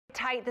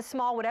tight, the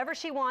small, whatever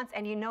she wants,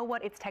 and you know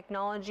what? It's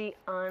technology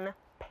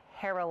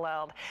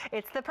unparalleled.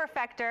 It's the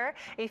Perfector.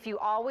 If you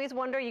always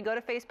wonder, you go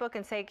to Facebook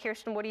and say,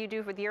 Kirsten, what do you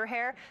do with your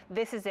hair?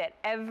 This is it.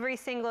 Every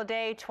single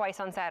day, twice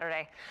on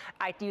Saturday.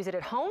 I use it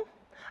at home.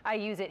 I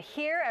use it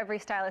here. Every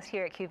stylist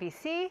here at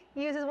QVC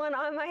uses one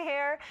on my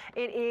hair.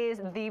 It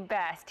is the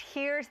best.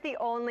 Here's the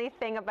only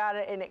thing about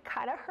it, and it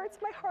kind of hurts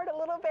my heart a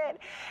little bit.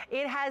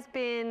 It has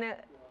been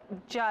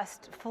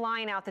just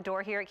flying out the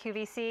door here at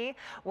QVC.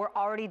 We're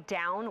already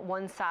down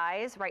one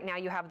size. Right now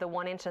you have the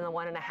 1 inch and the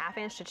 1.5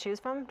 inch to choose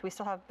from. We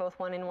still have both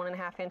 1 and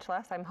 1.5 inch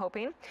left, I'm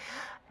hoping.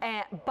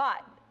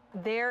 But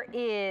there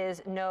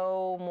is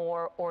no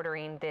more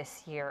ordering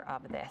this year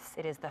of this.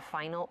 It is the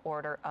final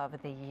order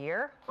of the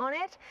year on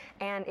it.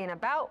 And in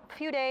about a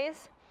few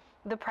days,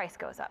 the price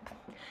goes up.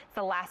 It's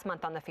the last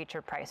month on the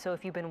featured price. So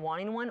if you've been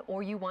wanting one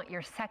or you want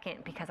your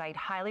second, because I'd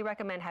highly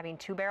recommend having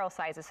 2 barrel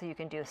sizes so you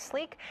can do a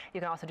sleek, you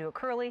can also do a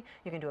curly,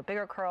 you can do a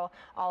bigger curl,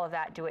 all of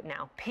that, do it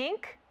now.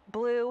 Pink,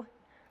 blue,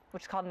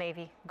 which is called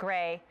navy,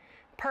 gray,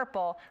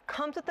 purple,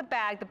 comes with the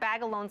bag. The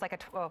bag alone's like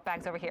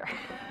bag's over here.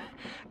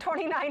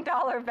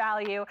 $29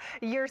 value.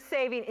 You're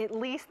saving at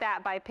least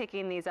that by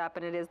picking these up,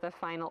 and it is the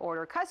final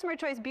order. Customer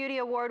Choice Beauty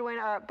Award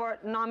winner,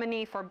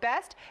 nominee for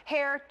Best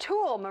Hair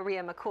Tool,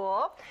 Maria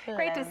McCool.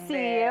 Great to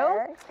see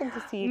you. It's good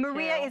to see you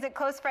Maria too. is a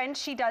close friend.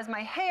 She does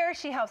my hair.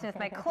 She helps me with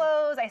my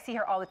clothes. I see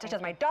her all the time. She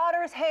does my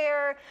daughter's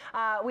hair.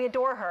 We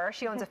adore her.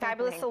 She owns a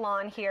fabulous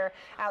salon here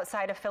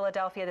outside of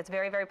Philadelphia that's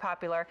very, very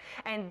popular.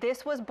 And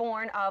this was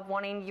born of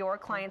wanting your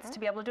clients to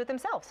be able to do it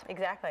themselves.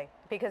 Exactly,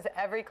 because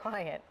every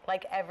client,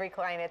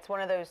 it's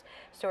one of those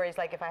stories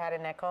like if I had a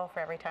nickel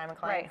for every time a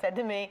client said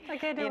to me, I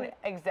can't do it.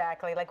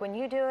 Exactly, like when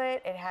you do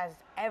it, it has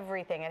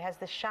everything. It has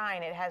the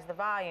shine, it has the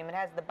volume, it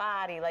has the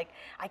body. Like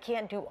I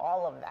can't do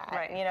all of that.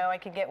 Right. You know, I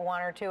could get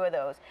 1 or 2 of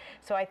those.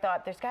 So I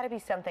thought there's got to be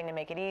something to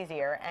make it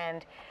easier,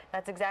 and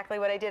that's exactly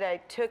what I did. I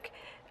took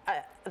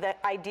the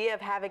idea of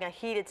having a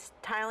heated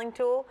styling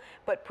tool,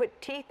 but put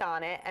teeth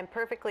on it and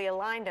perfectly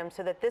aligned them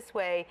so that this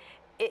way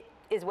it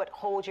is what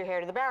holds your hair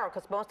to the barrel,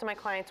 because most of my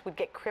clients would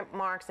get crimp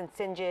marks and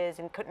singes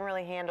and couldn't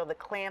really handle the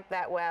clamp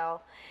that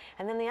well.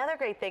 And then the other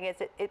great thing is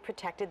it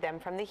protected them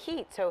from the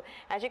heat. So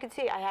as you can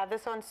see, I have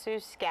this on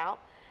Sue's scalp.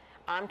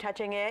 I'm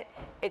touching it.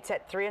 It's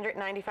at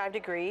 395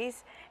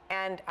 degrees,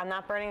 and I'm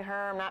not burning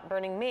her, I'm not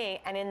burning me.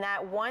 And in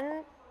that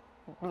one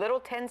little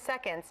 10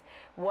 seconds,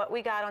 what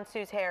we got on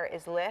Sue's hair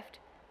is lift,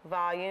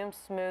 volume,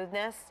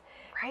 smoothness.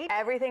 Right.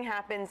 Everything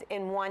happens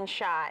in one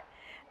shot.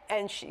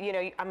 And she, you know,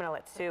 I'm going to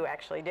let Sue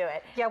actually do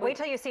it. Yeah, wait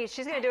till you see.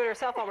 She's going to do it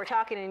herself while we're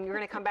talking, and you're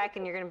going to come back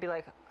and you're going to be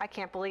like, I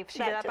can't believe she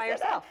did that by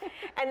herself.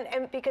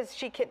 And because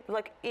she can,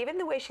 like, even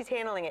the way she's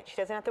handling it, she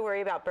doesn't have to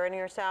worry about burning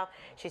herself.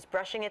 She's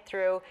brushing it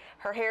through.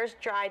 Her hair's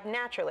dried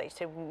naturally,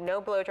 so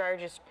no blow dryer.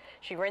 Just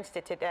she rinsed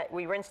it today.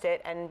 We rinsed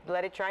it and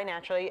let it dry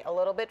naturally. A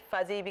little bit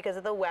fuzzy because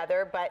of the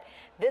weather, but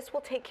this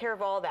will take care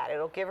of all that.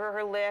 It'll give her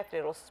her lift.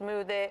 It'll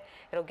smooth it.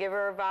 It'll give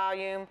her her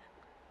volume.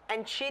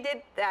 And she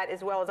did that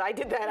as well as I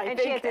did that, I think. And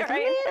she has this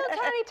little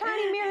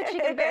tiny mirror that she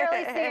can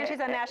barely see, and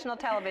she's on national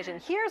television.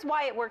 Here's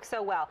why it works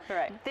so well.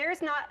 Right.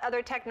 There's not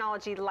other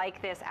technology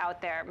like this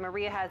out there.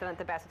 Maria has done it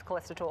the best with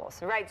Calista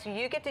tools. Right, so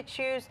you get to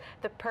choose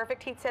the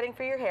perfect heat setting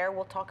for your hair.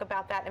 We'll talk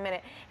about that in a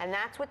minute. And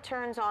that's what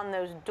turns on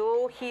those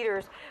dual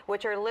heaters,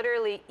 which are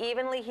literally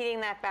evenly heating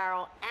that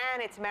barrel,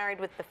 and it's married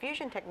with the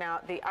fusion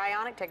technology, the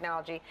ionic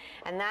technology,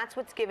 and that's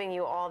what's giving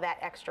you all that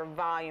extra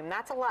volume.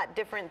 That's a lot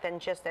different than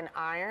just an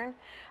iron,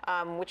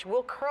 which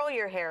will curl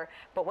your hair,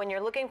 but when you're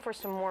looking for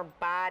some more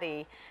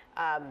body,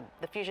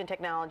 the fusion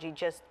technology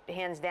just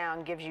hands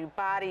down gives you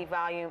body,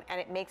 volume, and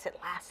it makes it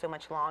last so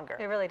much longer.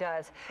 It really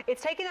does.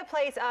 It's taking the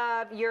place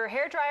of your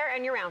hair dryer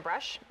and your round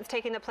brush. It's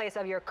taking the place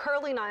of your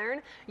curling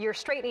iron, your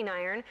straightening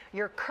iron,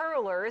 your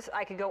curlers.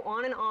 I could go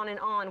on and on and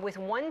on with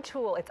one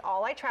tool. It's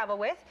all I travel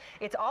with.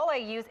 It's all I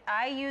use.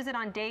 I use it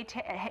on day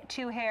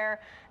 2 hair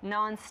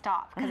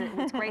non-stop because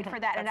it's great for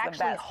that. And it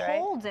actually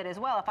holds it as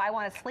well. If I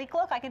want a sleek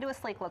look, I can do a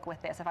sleek look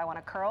with this. If I want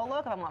a curl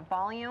look, if I want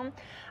volume,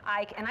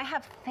 and I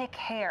have thick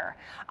hair.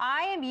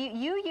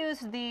 You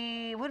used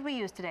the, what did we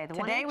use today? The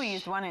 1 inch? Today we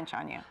used 1 inch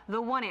on you.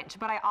 The 1 inch,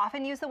 but I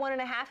often use the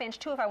 1.5 inch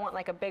too if I want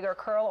like a bigger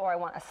curl or I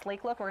want a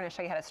sleek look. We're going to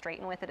show you how to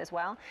straighten with it as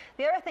well.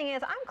 The other thing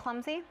is I'm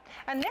clumsy,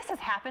 and this has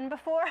happened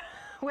before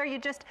where you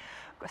just,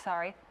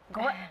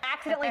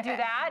 accidentally do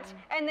that,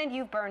 and then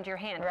you've burned your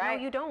hand. Right.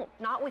 No, you don't.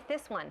 Not with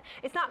this one.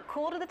 It's not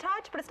cool to the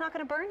touch, but it's not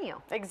going to burn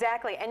you.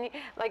 Exactly. And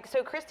like,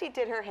 so Christy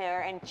did her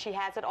hair, and she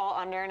has it all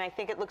under, and I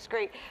think it looks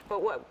great.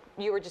 But what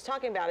you were just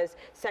talking about is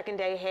second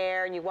day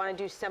hair, and you want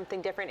to do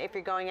something different if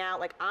you're going out.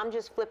 Like, I'm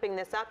just flipping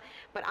this up,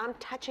 but I'm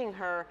touching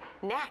her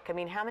neck. I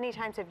mean, how many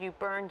times have you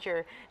burned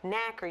your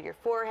neck or your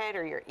forehead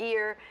or your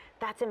ear?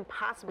 That's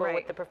impossible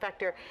with the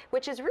Perfector,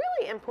 which is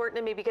really important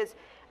to me because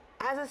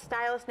as a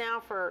stylist now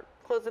for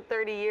close to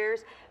 30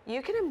 years,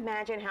 you can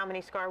imagine how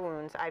many scar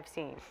wounds I've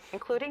seen,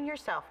 including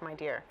yourself, my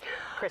dear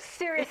Chris.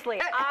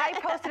 Seriously, I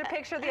posted a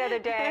picture the other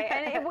day,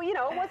 and it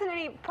wasn't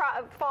any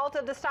fault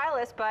of the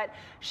stylist, but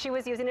she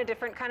was using a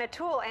different kind of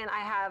tool, and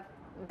I have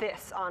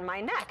this on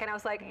my neck. And I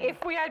was like,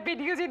 if we had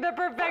been using the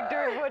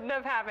Perfector, it wouldn't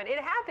have happened. It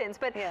happens,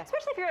 but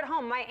especially if you're at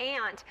home. My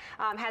aunt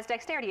has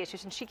dexterity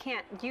issues, and she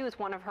can't use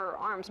one of her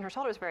arms and her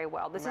shoulders very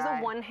well. This is a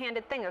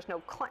one-handed thing. There's no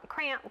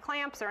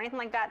clamps or anything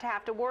like that to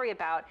have to worry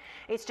about.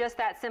 It's just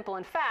that simple.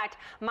 In fact,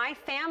 my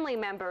family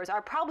members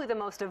are probably the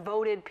most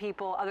devoted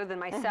people, other than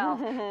myself,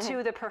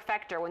 to the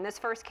Perfector. When this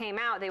first came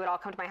out, they would all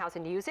come to my house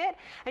and use it.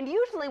 And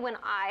usually when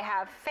I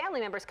have family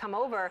members come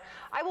over,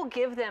 I will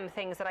give them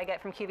things that I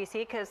get from QVC,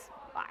 because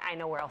I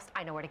know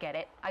where to get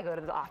it. I go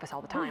to the office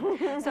all the time.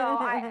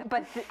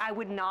 But I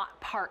would not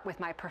part with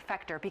my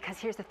Perfector, because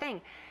here's the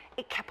thing.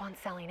 It kept on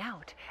selling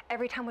out.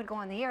 Every time we'd go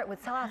on the air, it would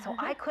sell out, so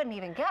I couldn't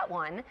even get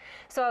one.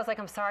 So I was like,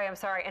 I'm sorry.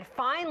 And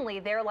finally,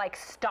 they're like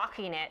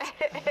stocking it.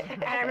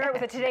 And I remember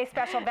with the Today's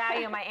Special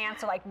Value, my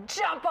aunts are like,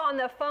 jump on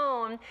the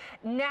phone.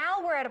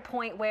 Now we're at a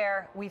point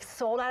where we've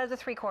sold out of the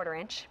 3/4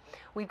 inch.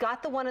 We've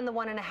got the 1 and the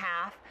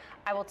 1.5.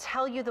 I will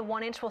tell you the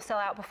 1 inch will sell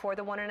out before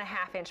the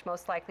 1.5 inch,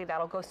 most likely.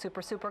 That'll go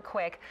super, super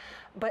quick.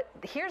 But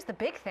here's the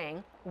big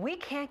thing. We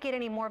can't get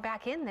any more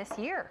back in this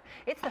year.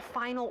 It's the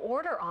final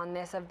order on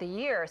this of the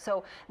year.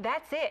 So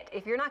that's it.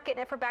 If you're not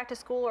getting it for back to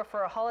school or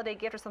for a holiday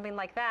gift or something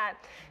like that,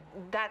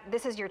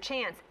 this is your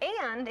chance.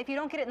 And if you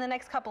don't get it in the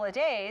next couple of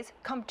days,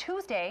 come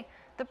Tuesday,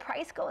 the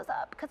price goes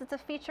up, because it's a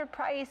featured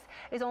price,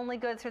 is only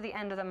good through the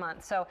end of the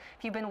month. So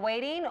if you've been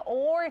waiting,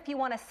 or if you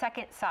want a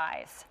second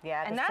size.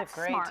 Yeah, and that's a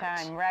great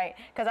time, right?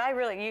 Because I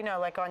really, you know,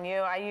 like on you,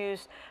 I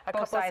use a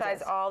couple of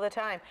sizes all the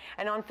time.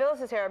 And on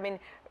Phyllis's hair, I mean,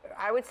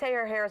 I would say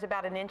her hair is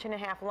about 1.5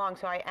 inches long,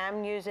 so I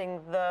am using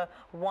the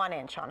 1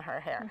 inch on her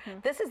hair.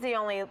 This is the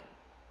only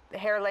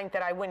hair length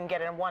that I wouldn't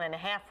get a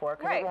 1.5 for,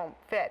 because it won't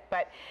fit.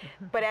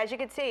 But as you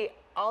can see,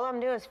 all I'm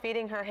doing is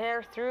feeding her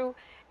hair through,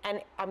 and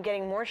I'm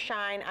getting more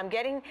shine.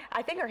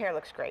 I think her hair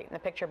looks great in the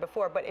picture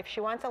before, but if she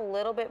wants a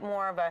little bit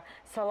more of a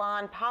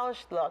salon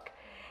polished look,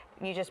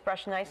 you just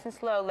brush nice and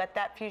slow, let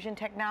that fusion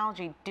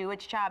technology do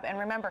its job. And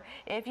remember,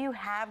 if you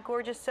have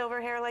gorgeous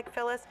silver hair like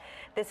Phyllis,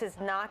 this is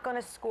not going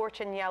to scorch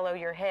and yellow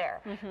your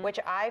hair, which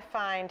I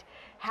find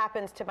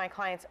happens to my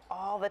clients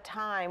all the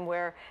time,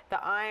 where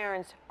the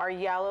irons are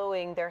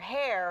yellowing their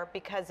hair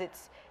because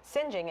it's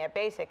singeing it,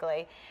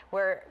 basically,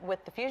 where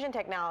with the fusion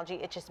technology,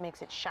 it just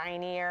makes it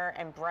shinier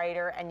and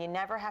brighter, and you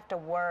never have to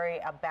worry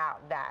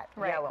about that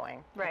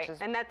yellowing. Right,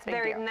 and that's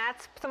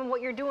some of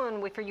what you're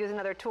doing if you're using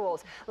other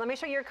tools. Let me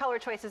show you your color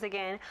choices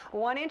again.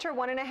 1 inch or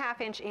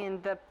 1.5 inch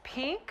in the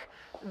pink,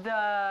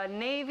 the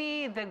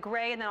navy, the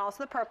gray, and then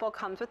also the purple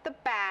comes with the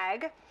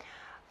bag.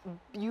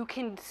 You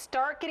can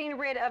start getting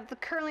rid of the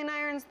curling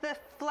irons, the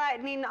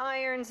flattening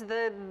irons,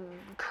 the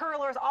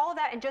curlers, all of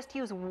that, and just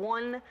use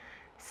one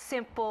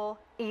simple,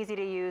 easy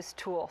to use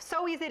tool.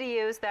 So easy to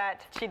use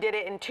that she did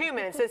it in 2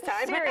 minutes this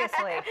time.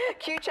 Seriously.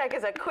 Q-Check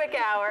is a quick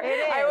hour. It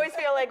is. I always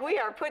feel like we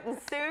are putting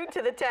Sue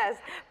to the test.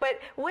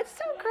 But what's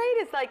so great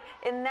is, like,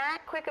 in that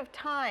quick of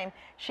time,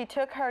 she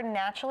took her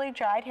naturally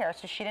dried hair,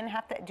 so she didn't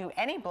have to do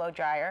any blow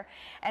dryer.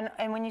 And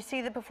when you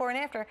see the before and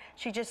after,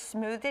 she just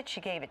smoothed it.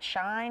 She gave it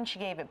shine. She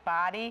gave it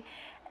body.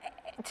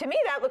 To me,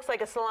 that looks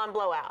like a salon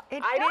blowout.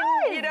 It I does.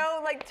 didn't, you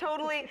know, like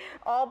totally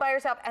all by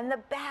yourself. And the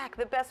back,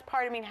 the best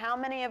part, I mean, how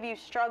many of you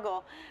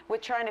struggle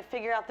with trying to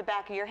figure out the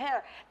back of your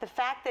hair? The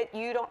fact that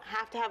you don't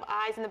have to have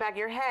eyes in the back of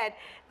your head,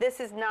 this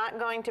is not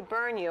going to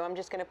burn you. I'm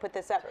just going to put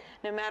this up.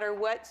 No matter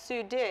what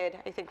Sue did,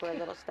 I think we're a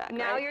little stuck.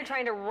 Now right? You're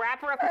trying to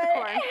wrap her up with the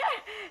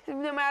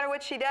corn. No matter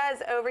what she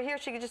does over here,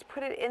 she could just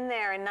put it in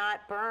there and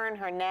not burn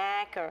her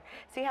neck. Or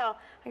see how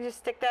I can just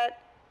stick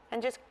that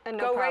and just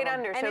go right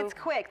under. And it's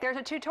quick. There's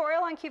a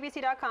tutorial on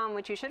QVC.com,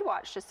 which you should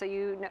watch, just so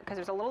you know, because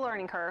there's a little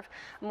learning curve.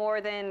 More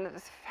than,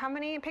 how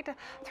many picked up?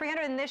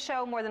 300 in this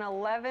show, more than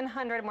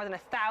 1,100, more than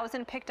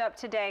 1,000 picked up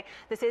today.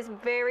 This is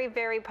very,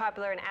 very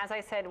popular, and as I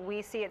said,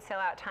 we see it sell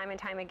out time and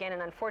time again,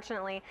 and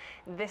unfortunately,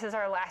 this is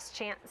our last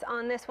chance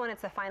on this one.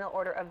 It's the final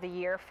order of the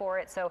year for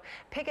it, so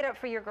pick it up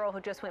for your girl who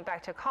just went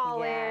back to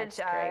college.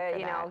 Yeah,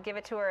 you know, give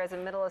it to her as a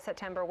middle of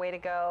September, way to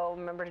go.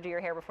 Remember to do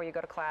your hair before you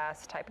go to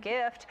class type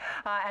gift.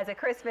 As a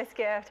Christmas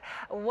gift,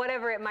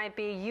 whatever it might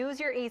be, use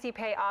your easy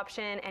pay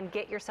option and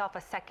get yourself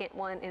a second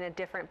one in a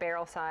different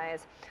barrel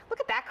size.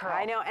 Look at that curl.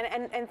 I know,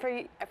 and for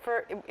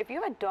if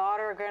you have a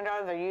daughter or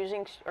granddaughter they're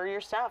using, or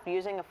yourself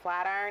using a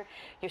flat iron,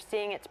 you're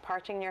seeing it's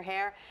parching your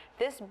hair.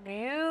 This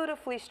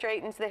beautifully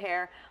straightens the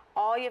hair.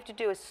 All you have to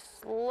do is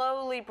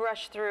slowly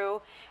brush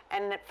through,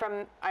 and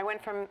I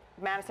went from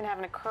Madison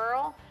having a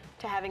curl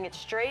to having it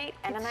straight,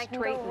 and then I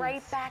can go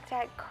right back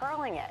to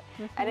curling it.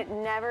 And it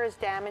never is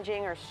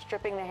damaging or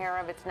stripping the hair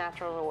of its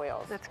natural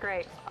oils. That's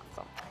great.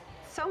 Awesome.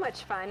 So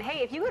much fun.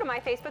 Hey, if you go to my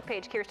Facebook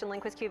page, Kerstin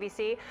Lindquist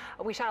QVC,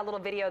 we shot a little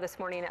video this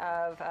morning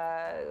of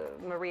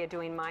Maria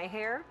doing my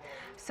hair.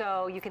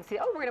 So you can see,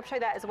 oh, we're going to show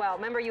you that as well.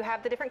 Remember, you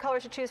have the different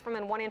colors to choose from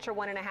in 1 inch or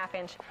 1.5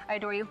 inch. I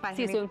adore you. Bye.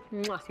 See you soon.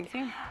 See you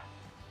soon.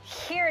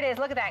 Here it is.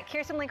 Look at that.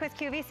 Kerstin Lindquist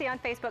QVC on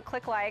Facebook.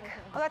 Click like.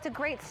 Oh, that's a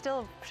great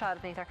still shot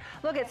of me there.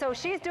 Look at, so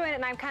she's doing it,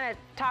 and I'm kind of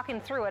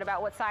talking through it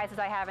about what sizes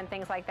I have and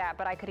things like that,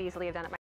 but I could easily have done it myself.